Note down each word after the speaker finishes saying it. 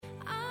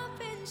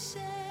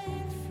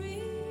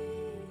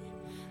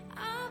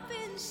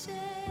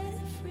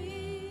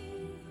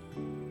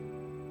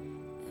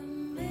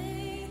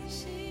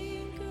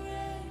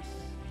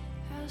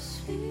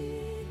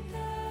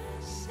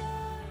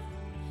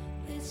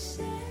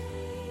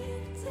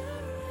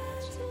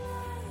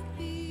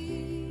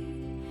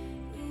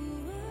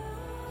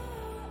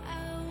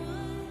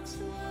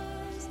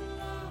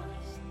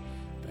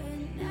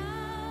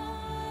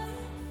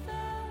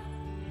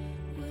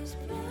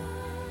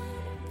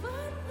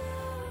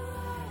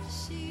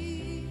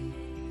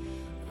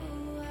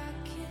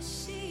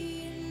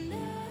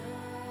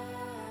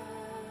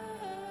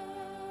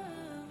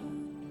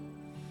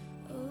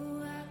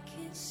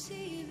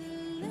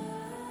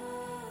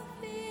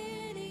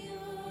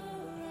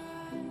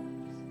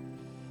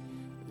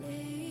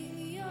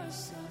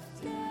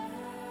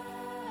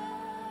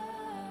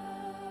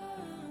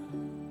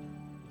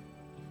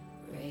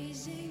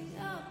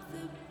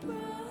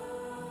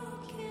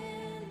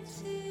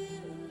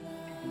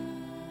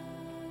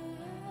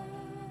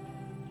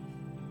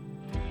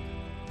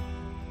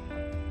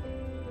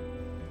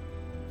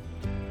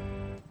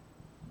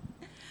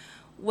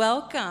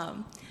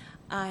Welcome.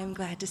 I'm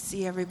glad to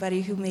see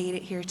everybody who made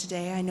it here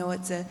today. I know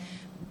it's a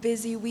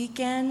busy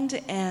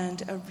weekend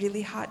and a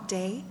really hot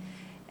day,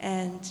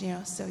 and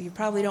so you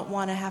probably don't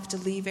want to have to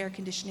leave air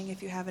conditioning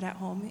if you have it at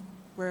home.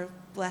 We're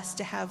blessed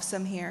to have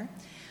some here.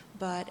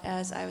 But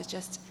as I was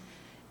just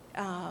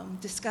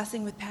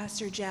discussing with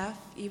Pastor Jeff,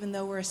 even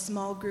though we're a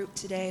small group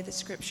today, the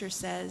scripture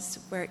says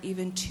where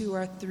even 2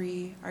 or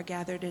 3 are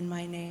gathered in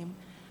my name,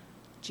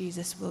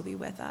 Jesus will be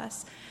with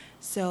us.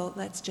 So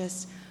let's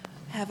just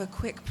have a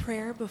quick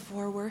prayer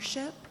before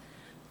worship.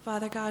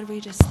 Father God, we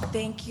just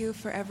thank you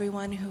for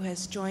everyone who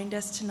has joined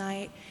us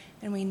tonight,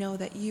 and we know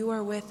that you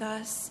are with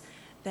us,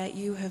 that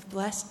you have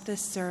blessed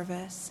this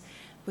service.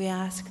 We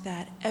ask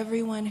that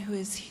everyone who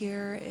is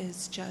here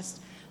is just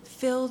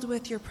filled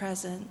with your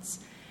presence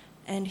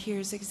and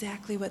hears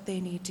exactly what they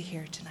need to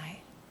hear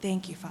tonight.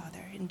 Thank you,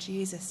 Father, in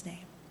Jesus'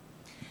 name.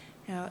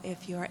 Now,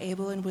 if you are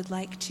able and would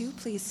like to,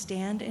 please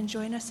stand and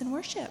join us in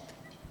worship.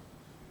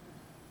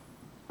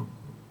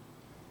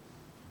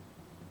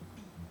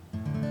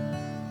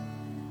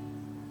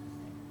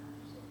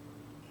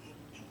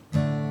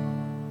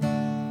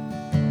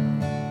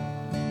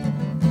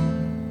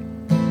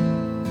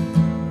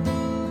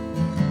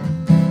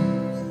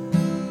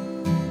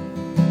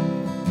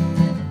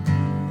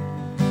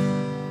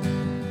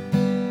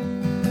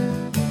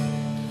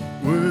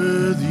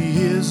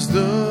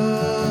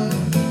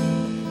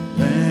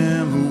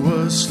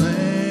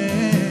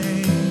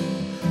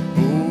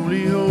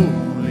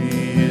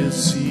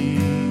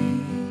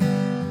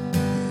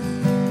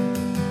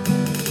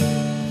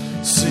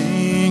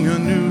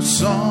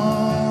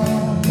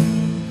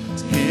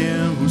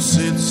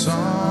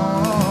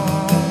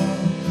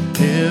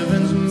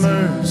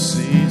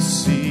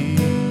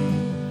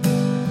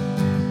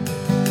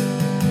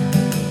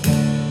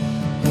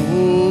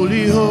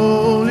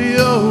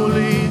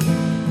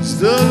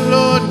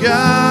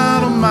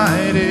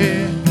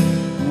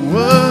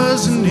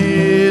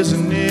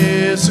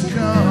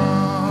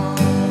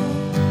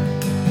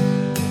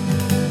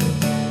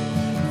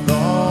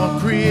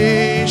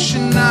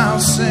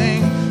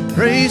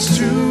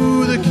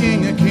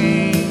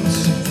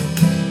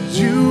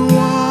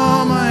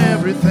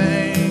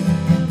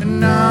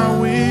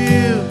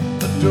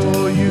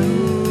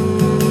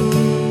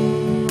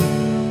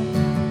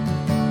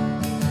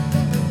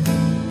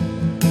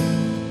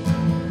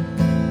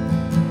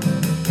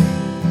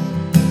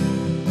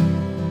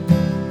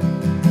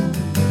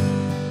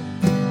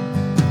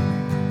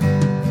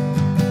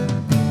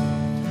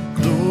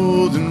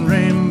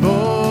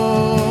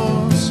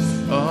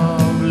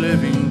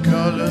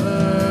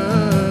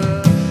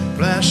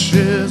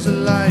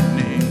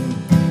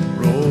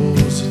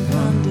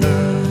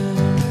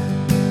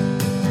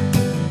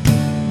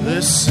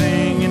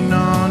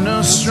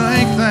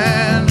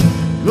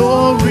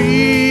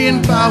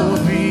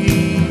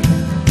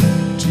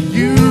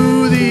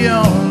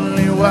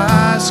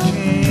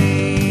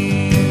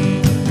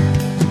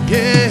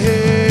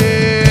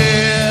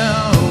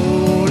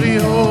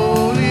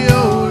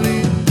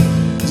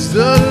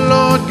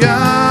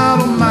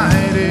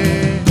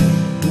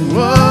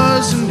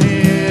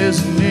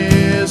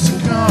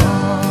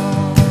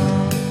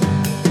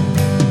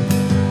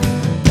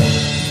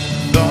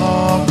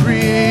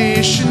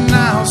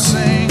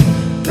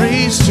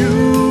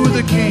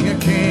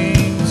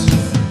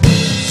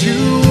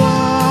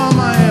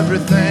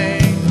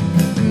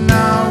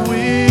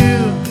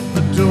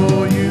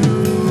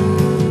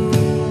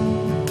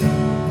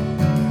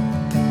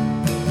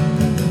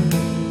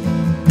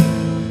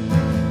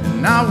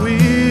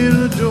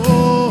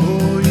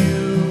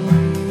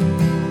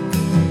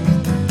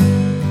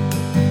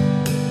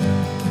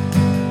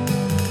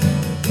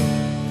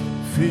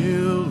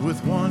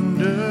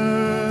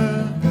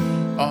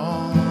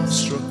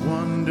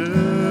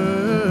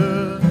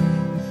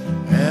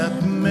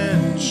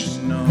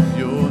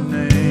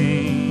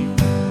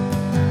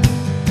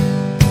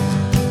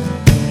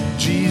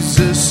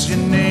 Your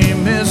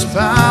name is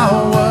power.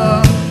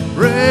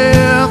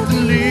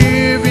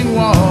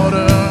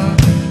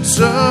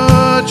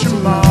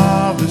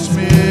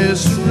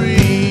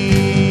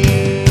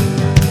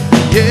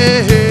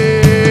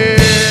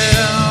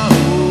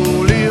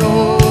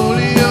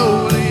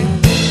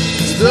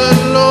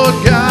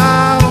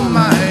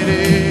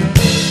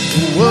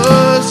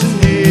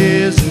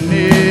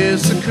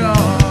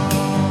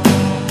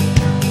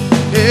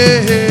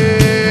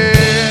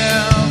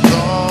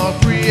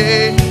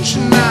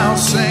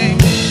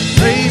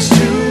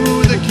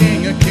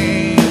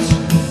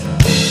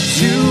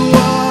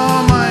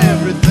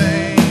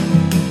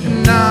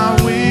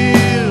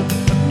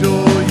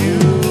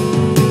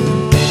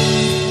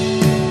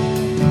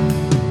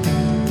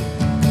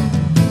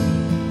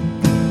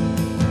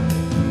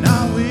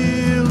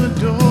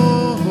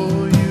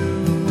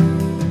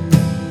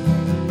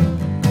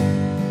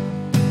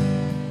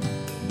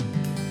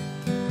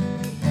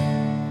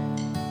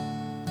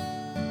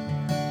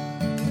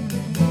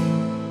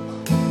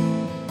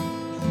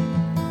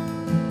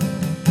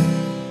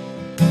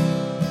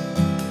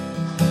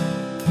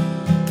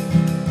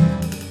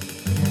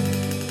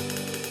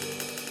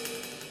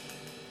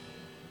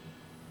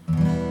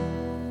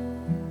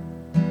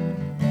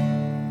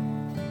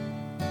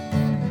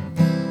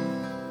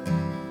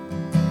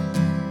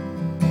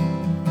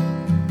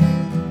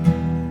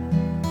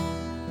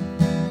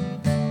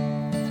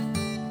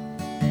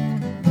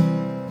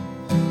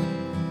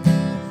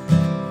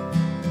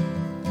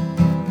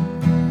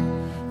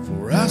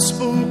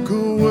 spoke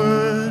a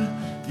word,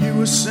 you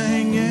were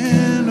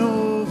singing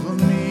over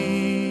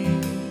me.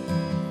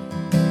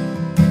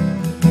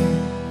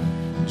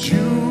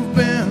 You've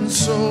been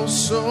so,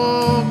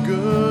 so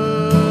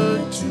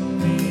good to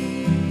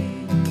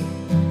me.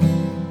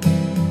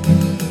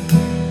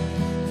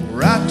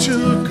 For I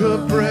took a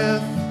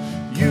breath,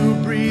 you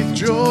breathed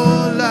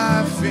your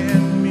life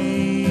in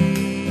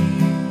me.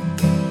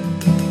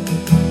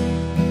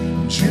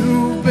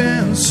 You've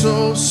been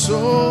so,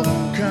 so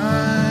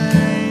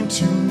kind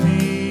to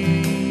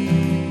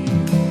me.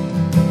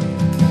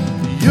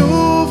 The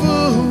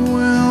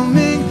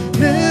overwhelming,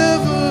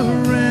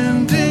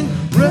 never-ending,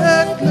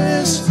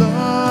 reckless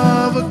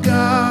love of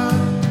God.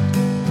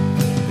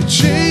 It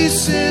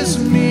chases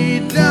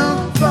me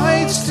down,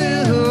 fights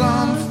till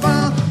I'm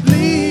found,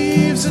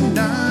 leaves a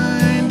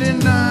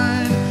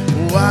 99.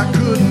 Oh, I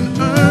couldn't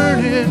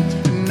earn it,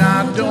 and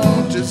I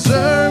don't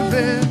deserve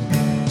it.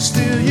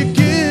 Still you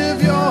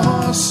give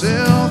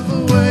yourself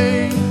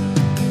away.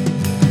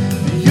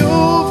 The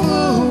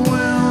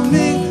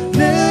overwhelming,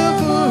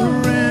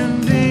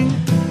 never-ending,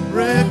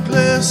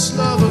 reckless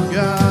love of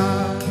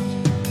God.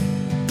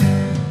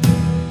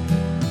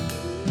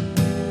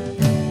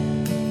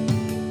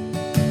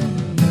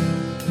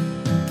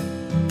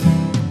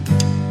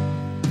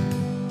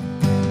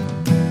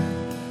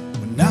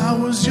 When I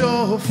was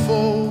your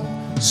foe,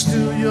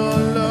 still your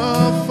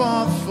love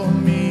fought for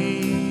me.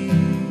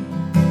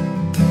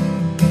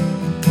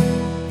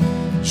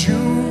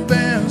 You've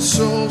been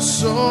so,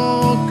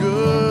 so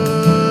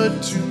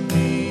good to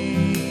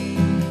me.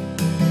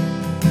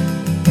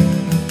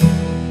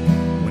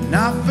 When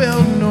I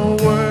felt no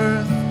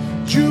worth,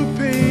 you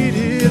paid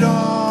it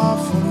all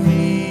for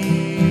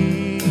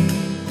me.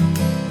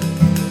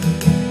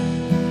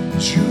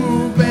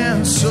 You've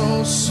been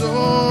so,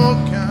 so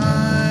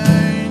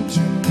kind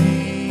to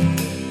me.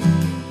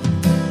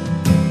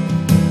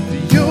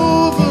 The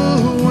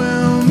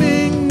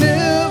overwhelming,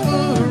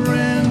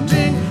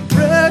 never-ending,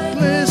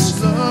 reckless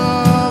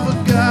love of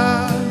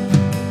God.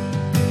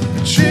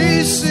 It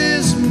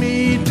chases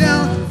me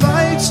down,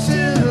 fights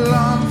till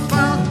I'm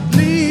found,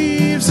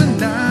 leaves a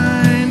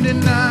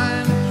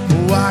 99.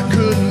 Oh, I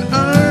couldn't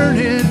earn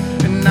it,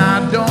 and I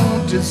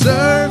don't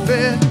deserve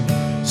it.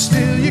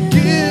 Still you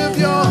give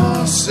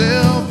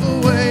yourself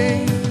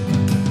away.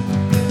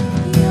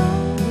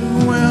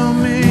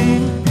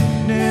 Overwhelming,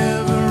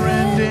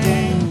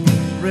 never-ending,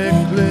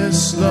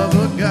 reckless love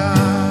of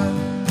God.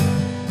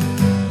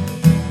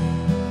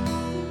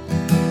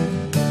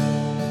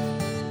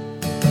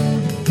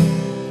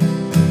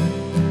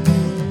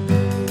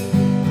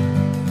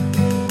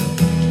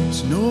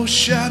 There's no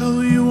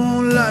shadow you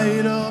won't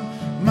light up,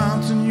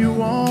 mountain you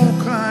won't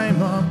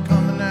climb up,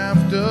 coming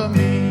after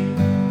me.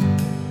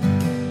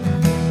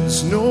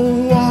 There's no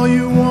wall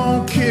you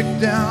won't kick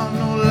down,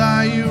 no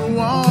lie you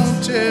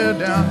won't tear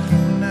down,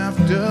 coming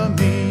after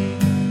me.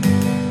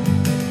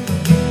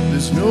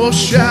 There's no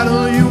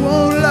shadow you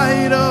won't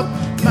light up,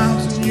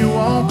 mountain you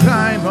won't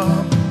climb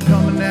up,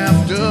 coming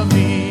after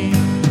me.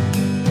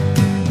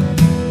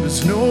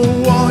 There's no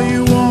wall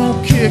you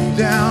won't kick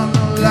down,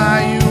 no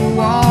lie you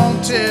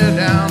won't tear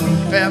down,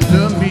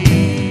 after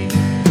me.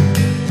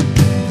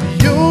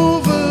 The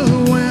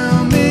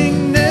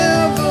overwhelming,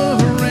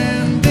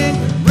 never-ending,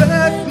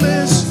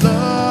 reckless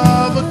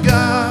love of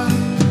God.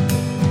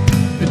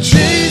 It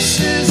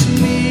chases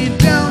me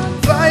down,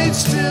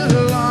 fights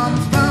till I'm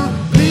found,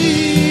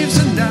 leaves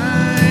a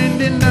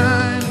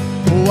 99.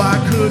 Oh, I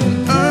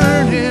couldn't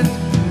earn it,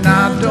 and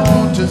I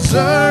don't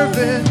deserve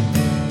it.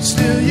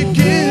 Still you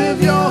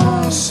give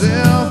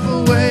yourself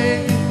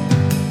away.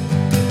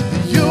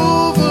 The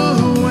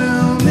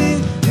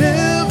overwhelming,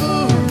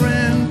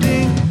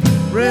 never-ending,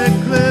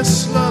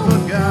 reckless love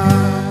of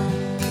God.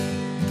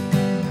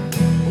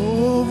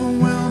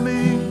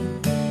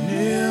 Overwhelming,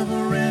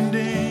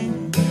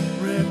 never-ending,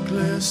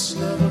 reckless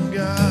love of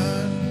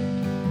God.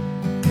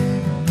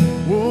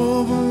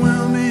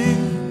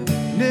 Overwhelming,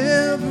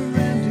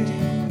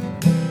 never-ending,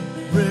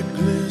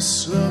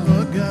 reckless love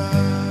of God.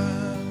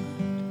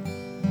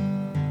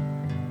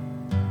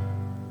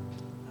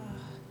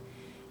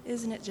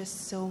 Isn't it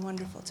just so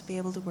wonderful to be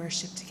able to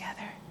worship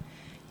together?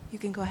 You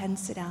can go ahead and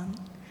sit down.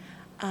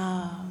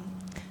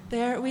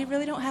 We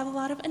really don't have a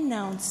lot of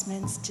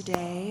announcements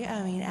today.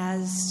 I mean,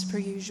 as per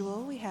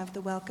usual, we have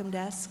the welcome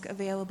desk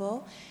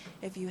available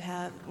if you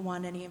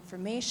want any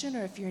information,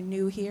 or if you're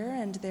new here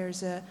and there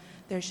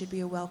should be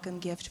a welcome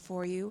gift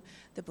for you.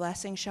 The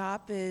blessing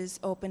shop is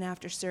open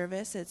after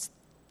service. It's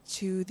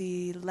to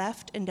the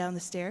left and down the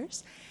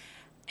stairs.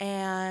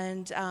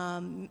 And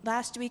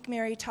last week,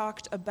 Mary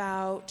talked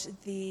about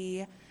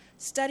the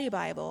study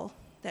Bible,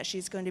 that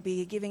she's going to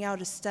be giving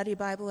out a study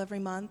Bible every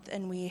month,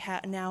 and we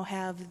now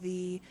have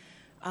the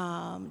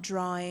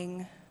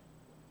drawing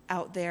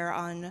out there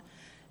on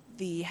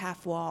the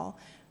half wall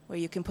where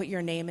you can put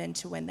your name in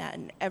to win that.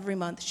 And every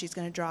month she's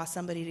going to draw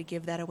somebody to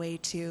give that away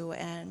to.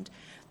 And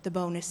the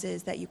bonus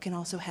is that you can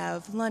also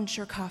have lunch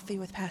or coffee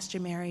with Pastor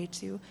Mary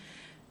to,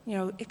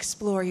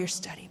 explore your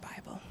study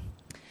Bible.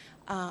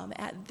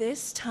 At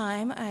this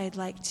time, I'd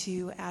like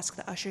to ask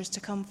the ushers to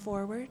come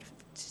forward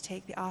to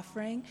take the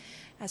offering.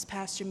 As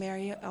Pastor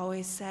Mary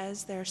always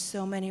says, there are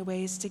so many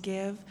ways to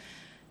give.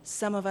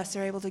 Some of us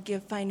are able to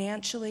give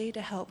financially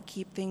to help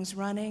keep things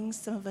running.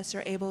 Some of us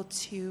are able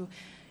to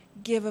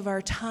give of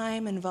our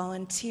time and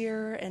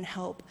volunteer and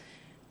help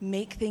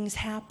make things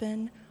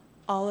happen.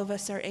 All of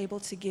us are able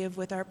to give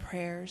with our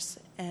prayers,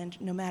 and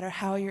no matter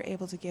how you're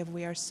able to give,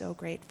 we are so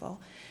grateful.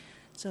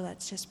 So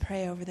let's just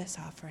pray over this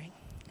offering.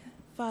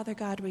 Father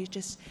God, we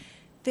just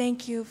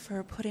thank you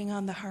for putting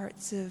on the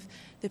hearts of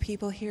the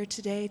people here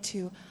today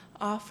to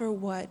offer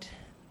what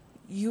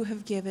you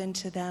have given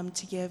to them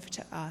to give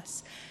to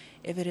us.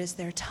 If it is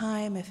their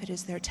time, if it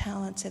is their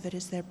talents, if it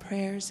is their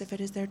prayers, if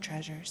it is their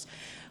treasures,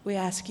 we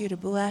ask you to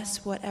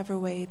bless whatever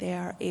way they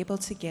are able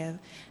to give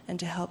and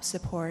to help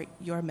support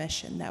your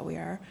mission that we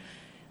are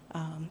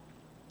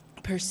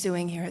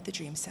pursuing here at the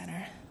Dream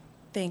Center.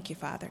 Thank you,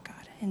 Father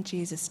God. In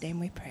Jesus' name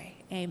we pray.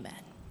 Amen.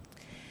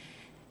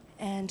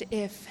 And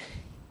if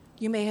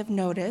you may have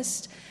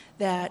noticed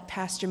that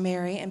Pastor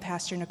Mary and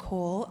Pastor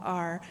Nicole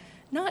are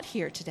not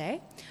here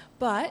today,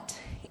 but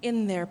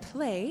in their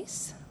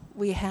place,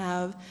 we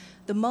have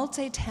the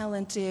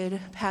multi-talented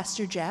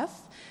Pastor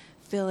Jeff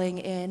filling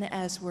in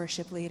as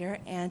worship leader,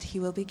 and he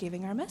will be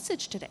giving our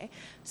message today.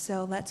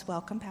 So let's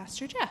welcome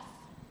Pastor Jeff.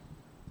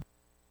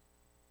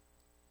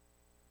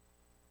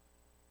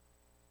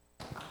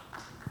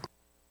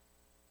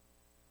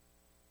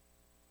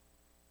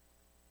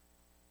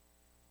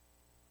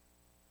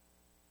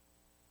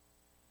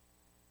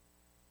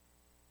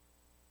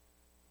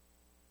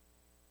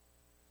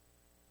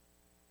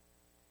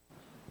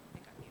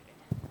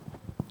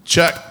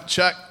 Check.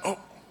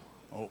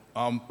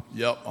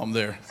 Yep, I'm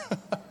there.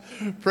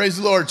 Praise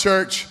the Lord,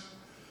 church.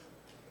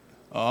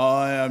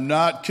 I am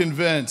not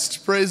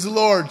convinced. Praise the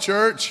Lord,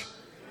 church.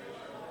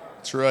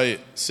 That's right.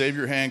 Save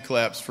your hand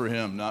claps for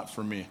him, not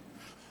for me.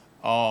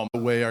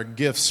 Away our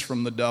gifts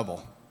from the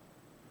devil.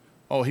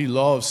 Oh, he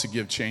loves to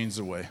give chains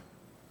away.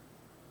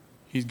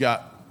 He's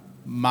got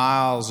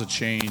miles of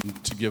chain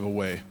to give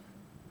away.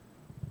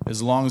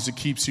 As long as it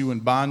keeps you in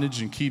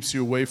bondage and keeps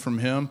you away from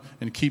him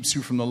and keeps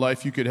you from the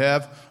life you could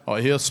have,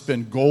 he'll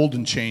spin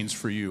golden chains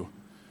for you.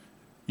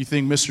 You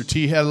think Mr.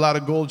 T had a lot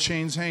of gold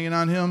chains hanging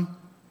on him?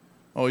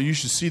 Oh, you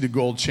should see the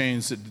gold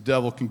chains that the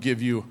devil can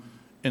give you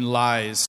in lies.